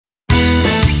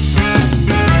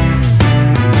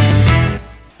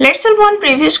Let's solve one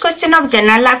previous question of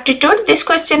general aptitude. This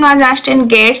question was asked in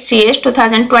GATE CS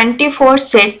 2024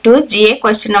 set 2 GA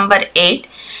question number 8.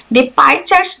 The pie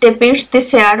chart depicts the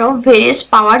share of various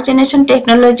power generation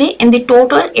technology in the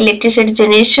total electricity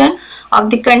generation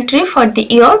of the country for the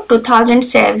year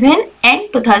 2007 and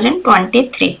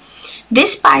 2023.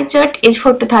 This pie chart is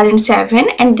for 2007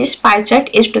 and this pie chart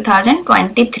is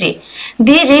 2023.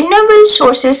 The renewable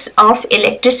sources of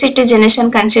electricity generation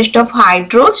consist of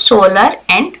hydro, solar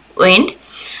and wind.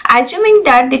 Assuming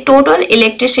that the total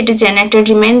electricity generated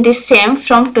remained the same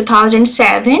from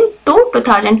 2007 to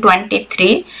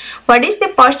 2023, what is the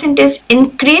percentage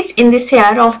increase in the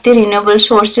share of the renewable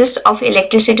sources of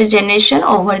electricity generation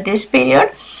over this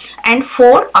period? And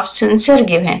 4 options are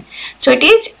given. So it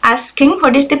is asking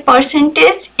what is the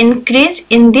percentage increase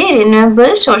in the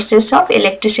renewable sources of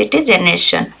electricity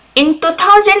generation. In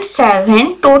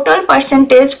 2007, total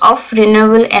percentage of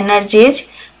renewable energy is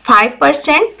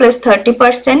 5% plus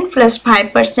 30% plus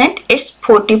 5% is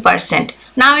 40%.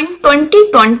 Now in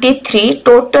 2023,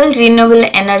 total renewable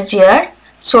energy are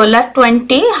solar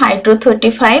 20, hydro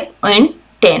 35, wind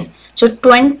 10. So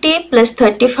 20 plus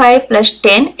 35 plus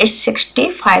 10 is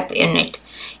 65 unit.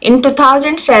 In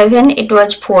 2007 it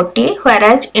was 40,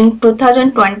 whereas in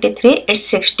 2023 it's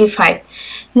 65.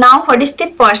 Now what is the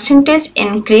percentage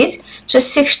increase? So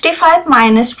 65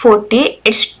 minus 40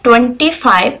 is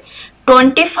 25.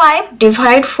 25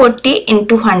 divide 40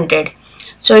 into 100.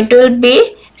 So it will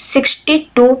be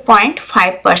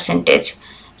 62.5 percentage.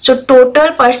 So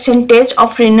total percentage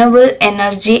of renewable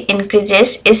energy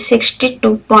increases is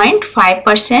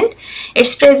 62.5%.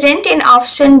 It's present in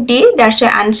option D. That's why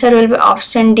answer will be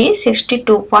option D,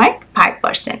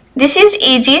 62.5%. This is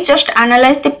easy. Just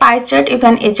analyze the pie chart. You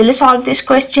can easily solve this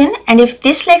question. And if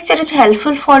this lecture is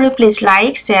helpful for you, please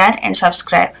like, share and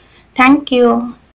subscribe. Thank you.